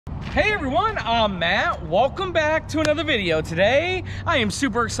Hey everyone, I'm Matt. Welcome back to another video. Today, I am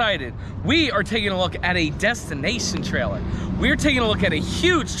super excited. We are taking a look at a destination trailer. We're taking a look at a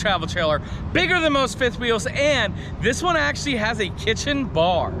huge travel trailer, bigger than most fifth wheels, and this one actually has a kitchen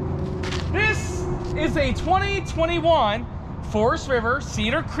bar. This is a 2021 Forest River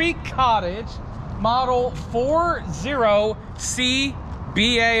Cedar Creek Cottage, model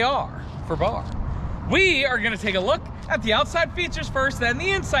 40CBAR for bar. We are gonna take a look at the outside features first, then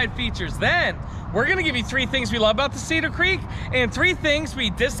the inside features. Then we're gonna give you 3 things we love about the Cedar Creek and 3 things we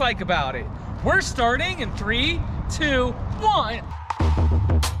dislike about it. We're starting in 3, 2, 1.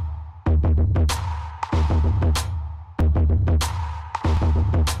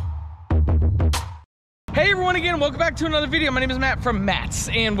 Hey everyone again, welcome back to another video. My name is Matt from Matt's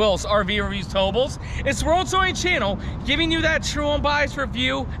and Will's RV Reviews Towables. It's the world's only channel giving you that true unbiased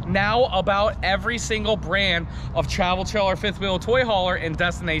review now about every single brand of travel trailer, fifth wheel, toy hauler, and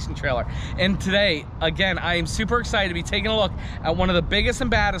destination trailer. And today, again, I am super excited to be taking a look at one of the biggest and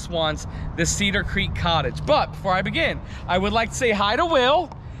baddest ones, the Cedar Creek Cottage. But before I begin, I would like to say hi to Will.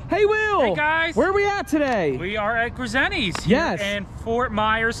 Hey Will! Hey guys! Where are we at today? We are at Grezeny's here in Fort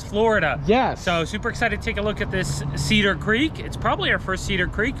Myers, Florida. Yes. So super excited to take a look at this Cedar Creek. It's probably our first Cedar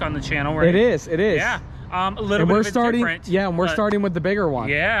Creek on the channel, right? It is. Yeah. A little bit different. Yeah, and we're starting with the bigger one.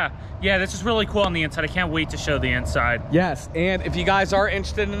 Yeah. Yeah, this is really cool on the inside. I can't wait to show the inside. Yes, and if you guys are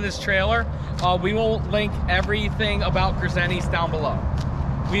interested in this trailer, we will link everything about Grezeny's down below.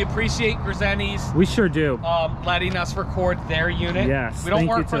 We appreciate Grezeny's. We sure do. Letting us record their unit. Yes, we don't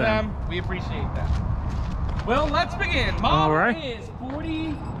work for them. We appreciate that. Well, let's begin. Model is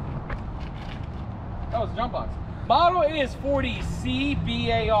 40. That was a jump box. Model is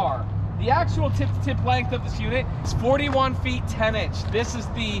 40CBAR. The actual tip-to-tip length of this unit is 41 feet 10 inch. This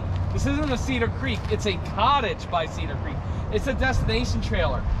isn't a Cedar Creek. It's a Cottage by Cedar Creek. It's a destination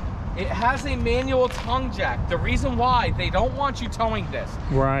trailer. It has a manual tongue jack. The reason why, they don't want you towing this.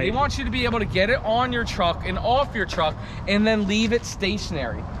 Right. They want you to be able to get it on your truck and off your truck and then leave it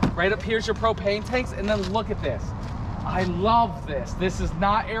stationary. Right up here's your propane tanks, and then look at this. I love this. This is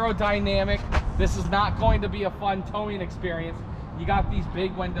not aerodynamic. This is not going to be a fun towing experience. You got these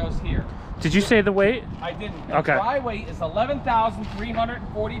big windows here. Did you say the weight? I didn't. The okay. dry weight is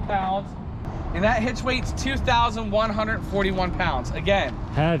 11,340 pounds. And that hitch weight's 2,141 pounds. Again,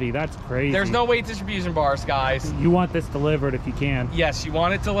 heavy. That's crazy. There's no weight distribution bars, guys. You want this delivered if you can. Yes, you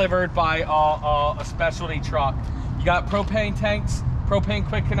want it delivered by a specialty truck. You got propane tanks, propane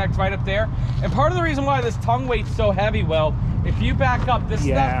quick connect right up there. And part of the reason why this tongue weight's so heavy, Will, if you back up, this is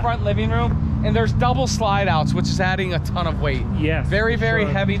that front living room, and there's double slide outs, which is adding a ton of weight. Yes. Very, very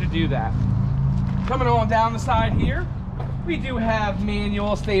heavy to do that. Coming on down the side here, we do have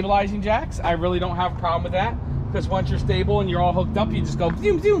manual stabilizing jacks. I really don't have a problem with that, because once you're stable and you're all hooked up, you just go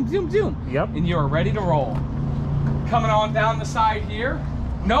zoom, zoom, zoom, zoom. Yep. And you're ready to roll. Coming on down the side here,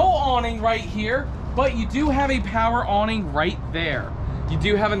 no awning right here, but you do have a power awning right there. You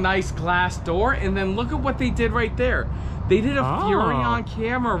do have a nice glass door, and then look at what they did right there. They did a Furrion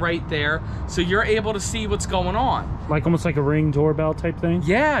camera right there, so you're able to see what's going on. Like almost like a Ring doorbell type thing?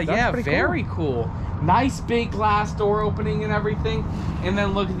 Yeah, very cool. Nice big glass door opening and everything. And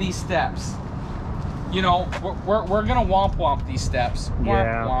then look at these steps. You know, we're gonna womp these steps.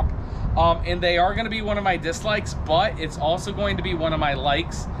 Womp. And they are gonna be one of my dislikes, but it's also going to be one of my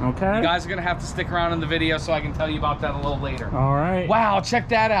likes. Okay. You guys are gonna have to stick around in the video so I can tell you about that a little later. All right. Wow, check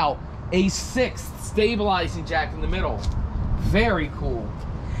that out. A 6th stabilizing jack in the middle. Very cool.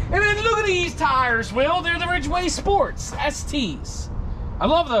 And then look at these tires, Will. They're the Ridgeway Sports STs. I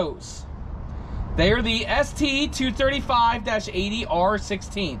love those. They are the ST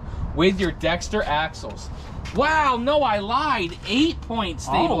 235-80R16 with your Dexter axles. Wow, no, I lied. 8-point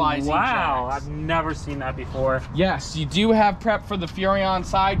stabilizing jacks. I've never seen that before. Yes, you do have prep for the Furrion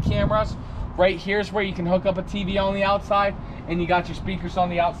side cameras. Right here's where you can hook up a TV on the outside, and you got your speakers on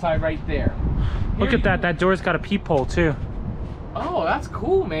the outside right there. Look at that. That door's got a peephole too. Oh, that's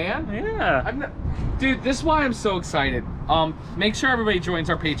cool, man. Yeah. Dude, this is why I'm so excited. Make sure everybody joins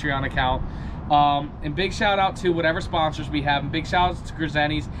our Patreon account. And big shout out to whatever sponsors we have, and big shout outs to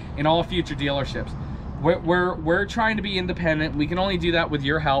Grezeny's and all future dealerships. We're trying to be independent. We can only do that with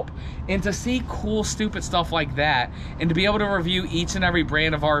your help. And to see cool, stupid stuff like that, and to be able to review each and every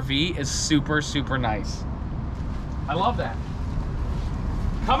brand of RV is super, super nice. I love that.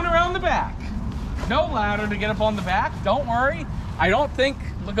 Coming around the back. No ladder to get up on the back. Don't worry. I don't think,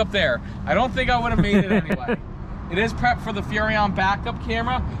 look up there. I don't think I would have made it anyway. It is prepped for the Furrion backup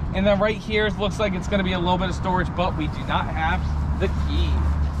camera. And then right here, it looks like it's going to be a little bit of storage, but we do not have the key.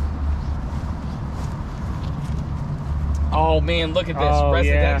 Oh man, look at this. Oh,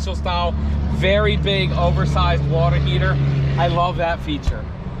 Residential style, very big, oversized water heater. I love that feature.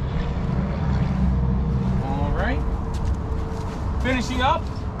 All right. Finishing up,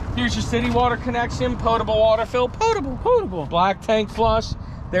 here's your city water connection, potable water fill, potable. Black tank flush.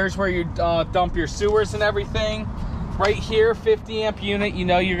 There's where you dump your sewers and everything. Right here, 50 amp unit. You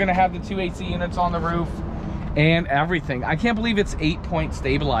know you're gonna have the 2 AC units on the roof and everything. I can't believe it's 8-point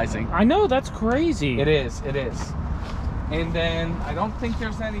stabilizing. I know, that's crazy. It is, it is. And then I don't think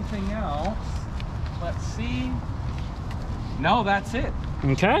there's anything else. Let's see. No, that's it.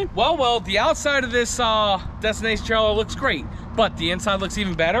 Okay. Well, the outside of this destination trailer looks great, but the inside looks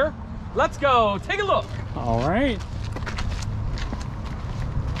even better. Let's go take a look. All right.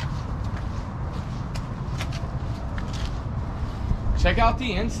 Check out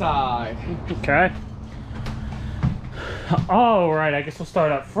the inside. Okay. All right, I guess we'll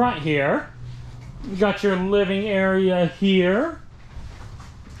start up front here. You got your living area here.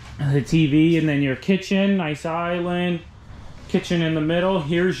 The TV, and then your kitchen, nice island. Kitchen in the middle.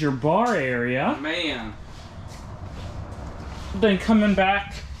 Here's your bar area. Man. Then coming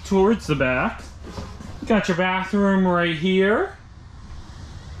back towards the back, got your bathroom right here.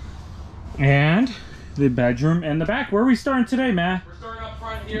 And the bedroom in the back. Where are we starting today, Matt? We're starting up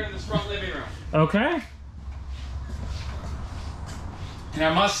front here in this front living room. Okay. And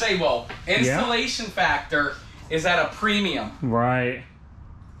I must say, well, installation factor is at a premium. Right.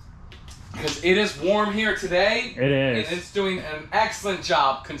 Because it is warm here today. It is. And it's doing an excellent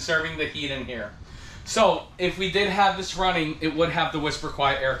job conserving the heat in here. So, if we did have this running, it would have the Whisper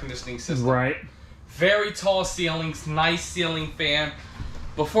Quiet air conditioning system. Right. Very tall ceilings, nice ceiling fan.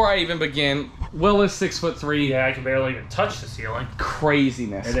 Before I even begin, Will is 6'3". Yeah, I can barely even touch the ceiling.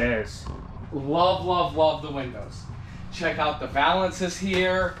 Craziness. It is. Love, love, love the windows. Check out the valances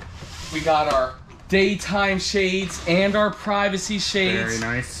here. We got our daytime shades and our privacy shades.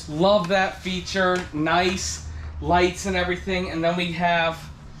 Very nice. Love that feature. Nice lights and everything. And then we have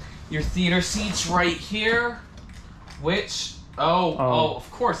your theater seats right here, which, of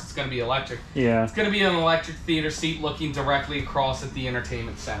course it's going to be electric. Yeah. It's going to be an electric theater seat looking directly across at the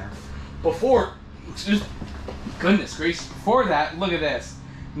entertainment center. Goodness gracious, before that, look at this.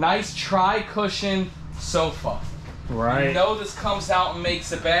 Nice tri-cushion sofa. Right. You know this comes out and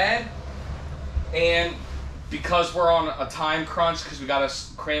makes a bed, and because we're on a time crunch, because we got to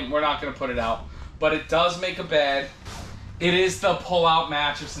cram, we're not going to put it out, but it does make a bed. It is the pull-out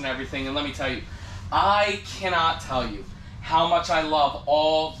mattress and everything, and let me tell you, I cannot tell you how much I love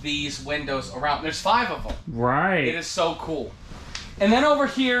all these windows around. There's 5 of them. Right. It is so cool. And then over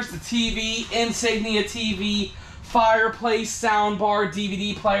here's the TV, Insignia TV, fireplace, soundbar,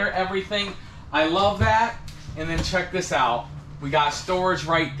 DVD player, everything. I love that. And then check this out. We got storage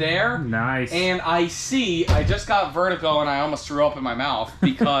right there. Nice. And I just got vertigo and I almost threw up in my mouth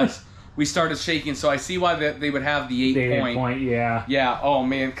because we started shaking. So I see why they would have the 8 point. Yeah. Yeah, oh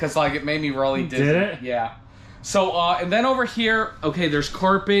man, because like it made me really dizzy. Did it? Yeah. So, and then over here, okay, there's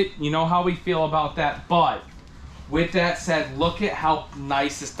carpet. You know how we feel about that. But with that said, look at how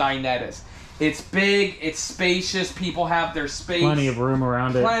nice this dinette is. It's big, it's spacious. People have their space. Plenty of room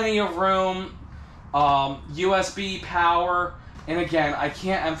around it. Plenty of room. USB power. And again, I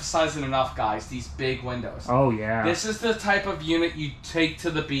can't emphasize it enough, guys, these big windows. Oh, yeah. This is the type of unit you take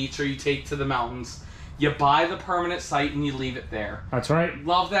to the beach or you take to the mountains. You buy the permanent site and you leave it there. That's right.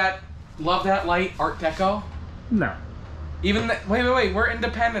 Love that light Art Deco. No. Even wait, we're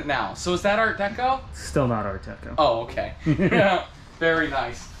independent now. So is that Art Deco? Still not Art Deco. Oh, okay. Yeah, very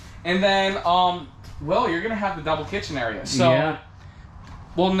nice. And then, well, you're gonna have the double kitchen area. So, yeah.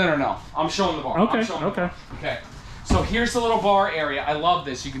 Well, no. I'm showing the bar. Okay. Okay. So here's the little bar area. I love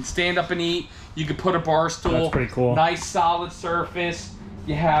this. You can stand up and eat. You can put a bar stool. That's pretty cool. Nice solid surface.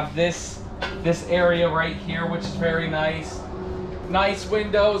 You have this area right here, which is very nice. Nice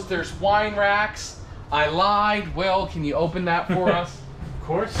windows. There's wine racks. I lied. Will, can you open that for us? Of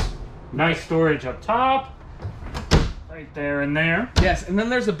course. Nice storage up top. Right there and there. Yes, and then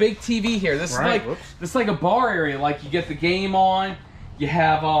there's a big TV here. This is like a bar area. Like you get the game on. You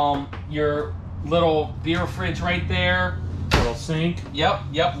have your little beer fridge right there. Little sink. Yep.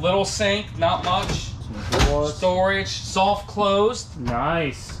 Little sink. Not much. Storage. Soft closed.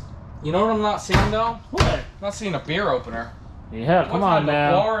 Nice. You know what I'm not seeing though? What? I'm not seeing a beer opener. Yeah, come on now. What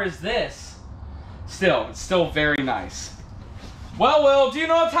type of bar is this? It's still very nice. Well, Will, do you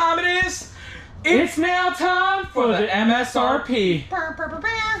know what time it is? It's now time for the MSRP.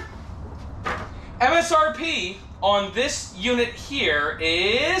 MSRP on this unit here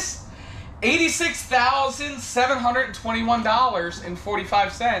is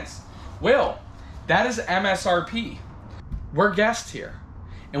 $86,721.45. Will, that is MSRP. we're guests here.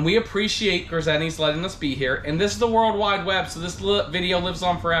 And we appreciate Grezeny's letting us be here. And this is the World Wide Web, so this video lives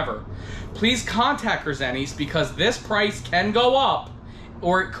on forever. Please contact Grezeny's because this price can go up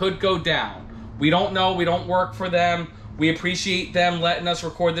or it could go down. We don't know. We don't work for them. We appreciate them letting us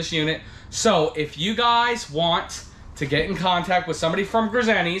record this unit. So if you guys want to get in contact with somebody from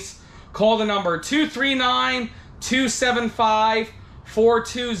Grezeny's, call the number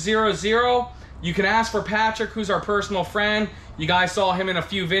 239-275-4200. You can ask for Patrick, who's our personal friend. You guys saw him in a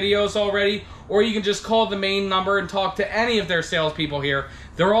few videos already. Or you can just call the main number and talk to any of their salespeople here.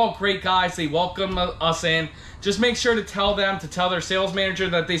 They're all great guys. They welcome us in. Just make sure to tell them, to tell their sales manager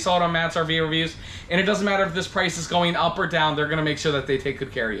that they saw it on Matt's RV Reviews. And it doesn't matter if this price is going up or down. They're going to make sure that they take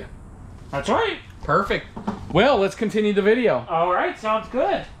good care of you. That's right. Perfect. Well, let's continue the video. All right, sounds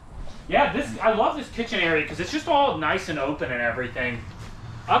good. Yeah, I love this kitchen area because it's just all nice and open and everything.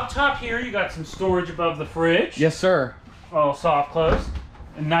 Up top here, you got some storage above the fridge. Yes, sir. All soft close.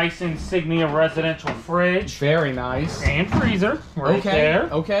 A nice Insignia residential fridge. Very nice. And freezer right there.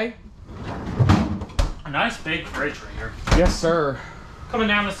 Okay. A nice big fridge right here. Yes, sir. Coming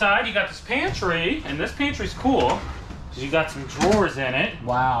down the side, you got this pantry, and this pantry's cool because you got some drawers in it.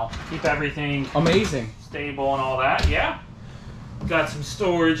 Wow. Keep everything amazing, stable and all that. Yeah. Got some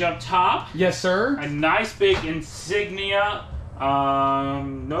storage up top. Yes, sir. A nice big Insignia.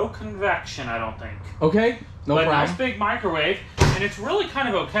 No convection, I don't think. Okay. No problem. Nice big microwave, and it's really kind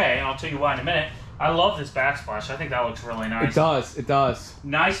of okay, and I'll tell you why in a minute. I love this backsplash. I think that looks really nice. It does. It does.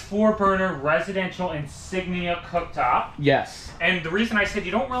 Nice 4-burner residential Insignia cooktop. Yes. And the reason I said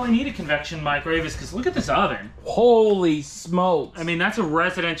you don't really need a convection microwave is because look at this oven. Holy smokes. I mean, that's a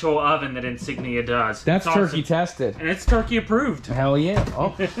residential oven that Insignia does. That's turkey tested. And it's turkey approved. Hell yeah.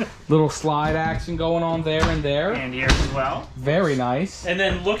 Oh, little slide action going on there and there. And here as well. Very nice. And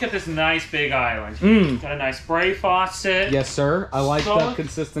then look at this nice big island. Got a nice spray faucet. Yes, sir. I like the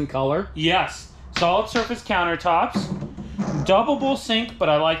consistent color. Yes. Solid surface countertops. Double sink, but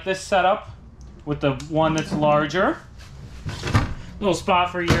I like this setup with the one that's larger. Little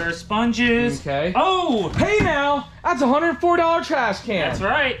spot for your sponges. Okay. Oh! Hey now! That's a $104 trash can. That's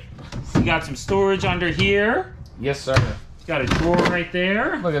right. So you got some storage under here. Yes, sir. Got a drawer right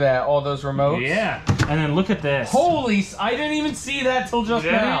there. Look at that. All those remotes. Yeah. And then look at this. Holy... I didn't even see that till just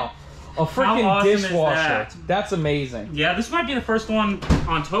now. A freaking awesome dishwasher. That's amazing. Yeah, this might be the first one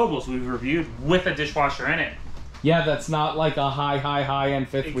on Towables we've reviewed with a dishwasher in it. Yeah, that's not like a high-end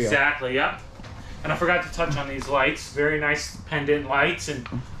fifth wheel. Exactly, yep. And I forgot to touch on these lights. Very nice pendant lights and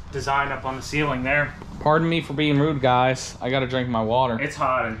design up on the ceiling there. Pardon me for being rude, guys. I gotta drink my water. It's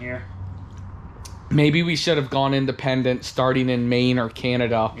hot in here. Maybe we should have gone independent starting in Maine or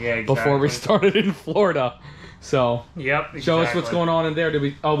Canada before we started in Florida. So, yep, exactly. Show us what's going on in there. Did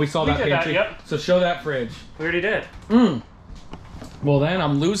we? Oh, we saw that pantry. Yep. So show that fridge. We already did. Well, then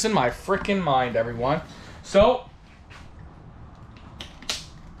I'm losing my freaking mind, everyone. So,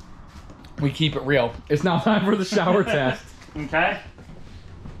 we keep it real. It's now time for the shower test. Okay.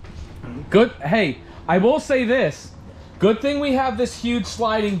 Good. Hey, I will say this. Good thing we have this huge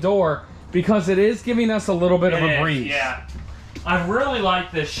sliding door because it is giving us a little bit of a breeze. Yeah. I really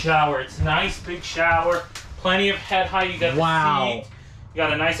like this shower. It's a nice big shower. Plenty of head height. You got the seat. You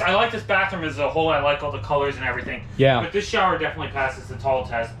got a nice... I like this bathroom as a whole. I like all the colors and everything. Yeah. But this shower definitely passes the tall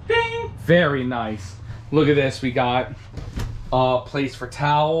test. Bing! Very nice. Look at this. We got a place for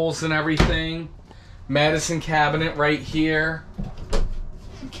towels and everything. Medicine cabinet right here.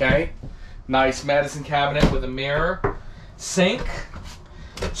 Okay. Nice medicine cabinet with a mirror. Sink.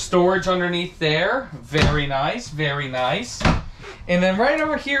 Storage underneath there. Very nice. Very nice. And then right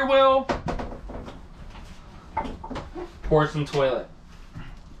over here, Will... porcelain toilet.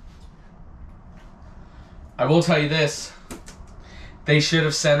 I will tell you this. They should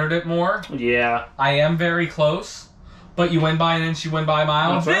have centered it more. Yeah. I am very close. But you win by an inch, you win by a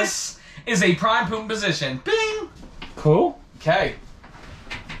mile. That's this is a prime poop position. Bing! Cool. Okay.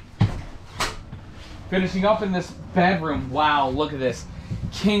 Finishing up in this bedroom. Wow, look at this.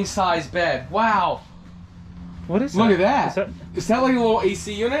 King size bed. Wow. What is that? Look at that. Is that like a little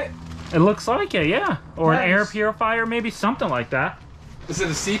AC unit? It looks like it, yeah. Or nice. an air purifier, maybe something like that. Is it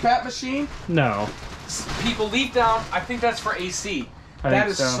a CPAP machine? No. People leave down. I think that's for AC. That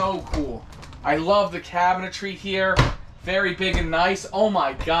is so cool. I love the cabinetry here. Very big and nice. Oh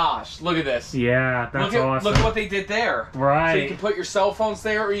my gosh. Look at this. Yeah, that's awesome. Look at what they did there. Right. So you can put your cell phones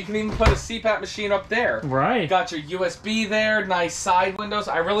there, or you can even put a CPAP machine up there. Right. Got your USB there. Nice side windows.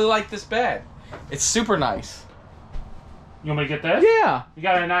 I really like this bed. It's super nice. You want me to get this? Yeah. You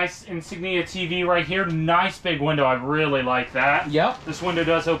got a nice Insignia TV right here. Nice big window. I really like that. Yep. This window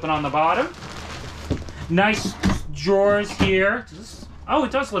does open on the bottom. Nice drawers here. Oh,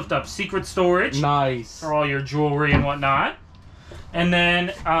 it does lift up. Secret storage. Nice. For all your jewelry and whatnot. And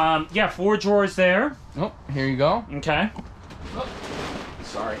then, yeah, 4 drawers there. Oh, here you go. Okay. Oh,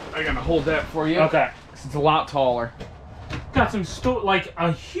 sorry, I'm gonna hold that for you. Okay. It's a lot taller. Got some like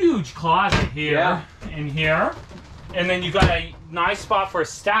a huge closet here. Yeah. In here. And then you got a nice spot for a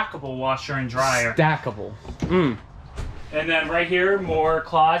stackable washer and dryer. Stackable. And then right here, more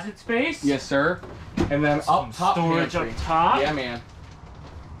closet space. Yes, sir. And then up top, storage pantry. up top. Yeah, man.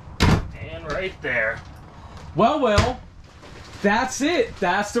 And right there. Well, that's it.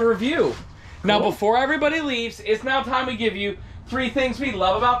 That's the review. Now, before everybody leaves, it's now time we give you 3 things we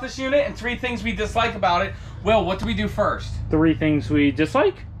love about this unit and 3 things we dislike about it. Will, what do we do first? 3 things we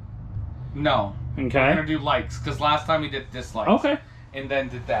dislike? No. Okay. We're gonna do likes, because last time we did dislikes. Okay. And then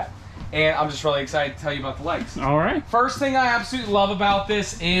did that. And I'm just really excited to tell you about the likes. All right. First thing I absolutely love about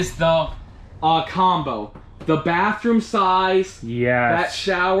this is the combo. The bathroom size, Yes. that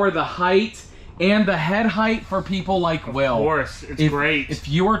shower, the height, and the head height for people like Will. Of course, it's great. If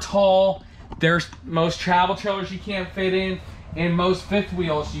you are tall, there's most travel trailers you can't fit in, and most fifth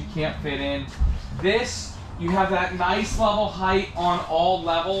wheels you can't fit in. This, you have that nice level height on all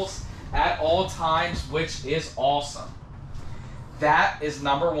levels at all times, which is awesome. That is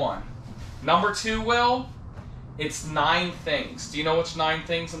number 1. Number 2, Will, it's 9 things. Do you know which 9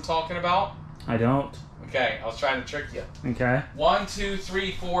 things I'm talking about? I don't. Okay, I was trying to trick you. Okay. 1, 2,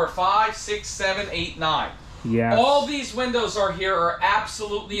 3, 4, 5, 6, 7, 8, 9. Yes. All these windows here are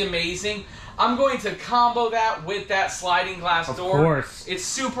absolutely amazing. I'm going to combo that with that sliding glass door. Of course. It's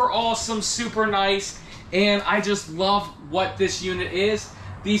super awesome, super nice, and I just love what this unit is.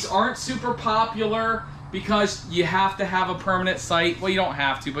 These aren't super popular because you have to have a permanent site. Well, you don't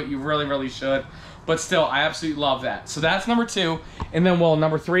have to, but you really, really should. But still, I absolutely love that. So that's number 2. And then, well,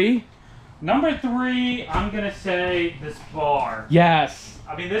 number 3? Number 3, I'm going to say this bar. Yes.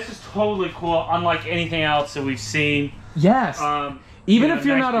 I mean, this is totally cool, unlike anything else that we've seen. Yes. Even if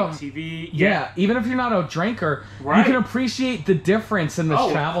you're nice not a big TV. yeah, even if you're not a drinker, Right. you can appreciate the difference in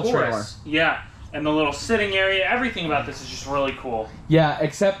this travel trailer. Yeah, and the little sitting area, everything about this is just really cool. Yeah,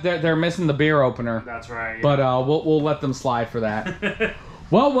 except they're missing the beer opener. That's right. Yeah. But we'll let them slide for that.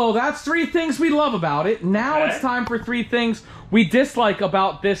 Well, that's 3 things we love about it. Now Okay. it's time for 3 things we dislike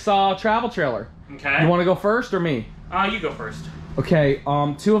about this travel trailer. Okay. You want to go first or me? You go first. Okay.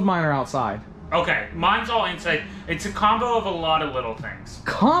 2 of mine are outside. Okay, mine's all inside. It's a combo of a lot of little things.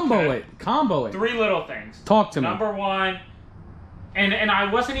 Combo it. 3 little things. Talk to me. Number 1, and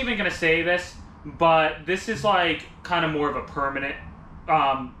I wasn't even gonna say this, but this is like kind of more of a permanent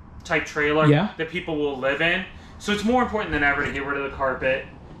type trailer that people will live in. So it's more important than ever to get rid of the carpet,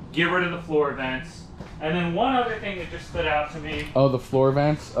 get rid of the floor vents, and then one other thing that just stood out to me. Oh, the floor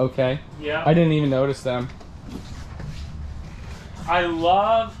vents. Okay. Yeah. I didn't even notice them. I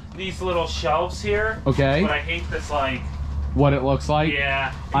love these little shelves here. Okay. But I hate this, like... What it looks like?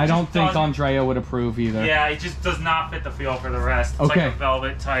 Yeah. I don't think Andrea would approve either. Yeah, it just does not fit the feel for the rest. It's like a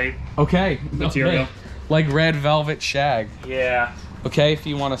velvet type material. Like red velvet shag. Yeah. Okay, if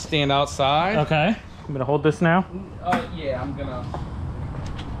you want to stand outside. Okay. I'm going to hold this now. Yeah, I'm going to...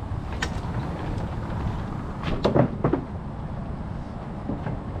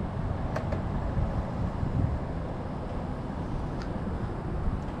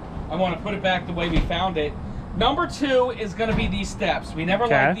 I want to put it back the way we found it. Number 2 is going to be these steps. We never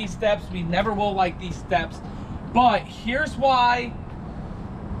like these steps. We never will like these steps. But here's why.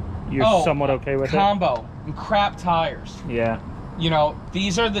 You're somewhat okay with combo and crap tires. Yeah. You know,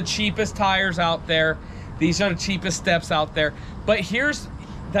 these are the cheapest tires out there. These are the cheapest steps out there. But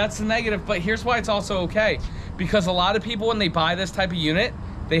that's the negative, but here's why it's also okay. Because a lot of people, when they buy this type of unit,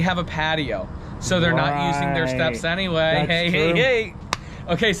 they have a patio. So they're not using their steps anyway. That's true. Hey.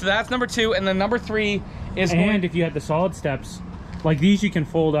 Okay, so that's number 2, and then number 3 is... And if you had the solid steps, like these you can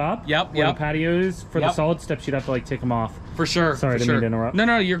fold up. Yep, where the patio is. For the solid steps, you'd have to like take them off. For sure. Sorry, I didn't mean to interrupt.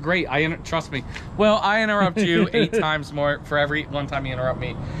 No, you're great. Trust me. Well, I interrupt you 8 times more for every one time you interrupt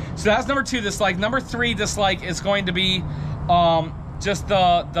me. So that's number 2 dislike. Number 3 dislike is going to be just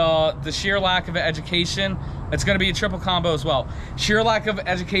the sheer lack of education. It's going to be a triple combo as well. Sheer lack of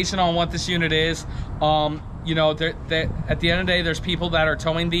education on what this unit is. You know, at the end of the day, there's people that are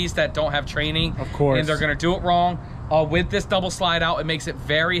towing these that don't have training. Of course. And they're going to do it wrong. With this double slide out, it makes it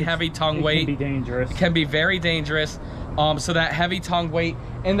very heavy tongue weight. It can be dangerous. It can be very dangerous. So that heavy tongue weight,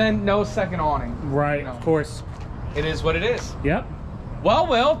 and then no second awning. Right, you know, of course. It is what it is. Yep. Well,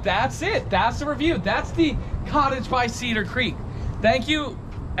 Will, that's it. That's the review. That's the Cottage by Cedar Creek. Thank you,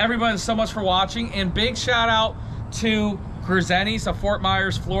 everyone, so much for watching, and big shout out to Grezeny's of Fort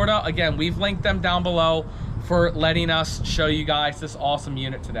Myers, Florida. Again, we've linked them down below for letting us show you guys this awesome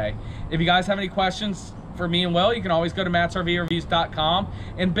unit today. If you guys have any questions for me and Will, you can always go to mattsrvreviews.com.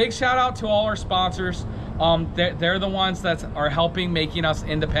 And big shout out to all our sponsors. They're the ones that are helping making us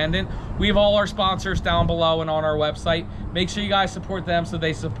independent. We have all our sponsors down below and on our website. Make sure you guys support them so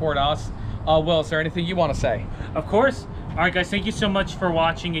they support us. Will, is there anything you want to say? Of course. All right, guys, thank you so much for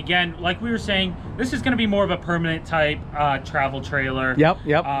watching. Again, like we were saying, this is going to be more of a permanent type travel trailer.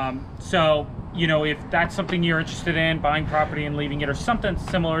 Yep. So, you know, if that's something you're interested in, buying property and leaving it, or something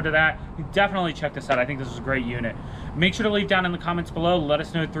similar to that, definitely check this out. I think this is a great unit. Make sure to leave down in the comments below. Let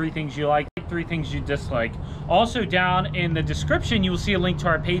us know 3 things you like, 3 things you dislike. Also, down in the description, you will see a link to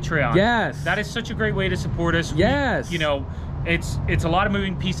our Patreon. Yes. That is such a great way to support us. Yes. You know, it's a lot of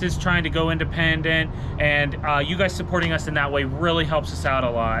moving pieces trying to go independent, and you guys supporting us in that way really helps us out a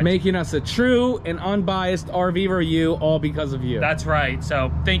lot. Making us a true and unbiased RV review, all because of you. That's right.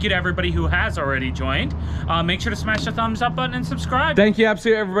 So thank you to everybody who has already joined. Make sure to smash the thumbs up button and subscribe. Thank you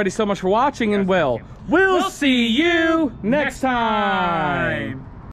absolutely everybody so much for watching, and we'll see you next time.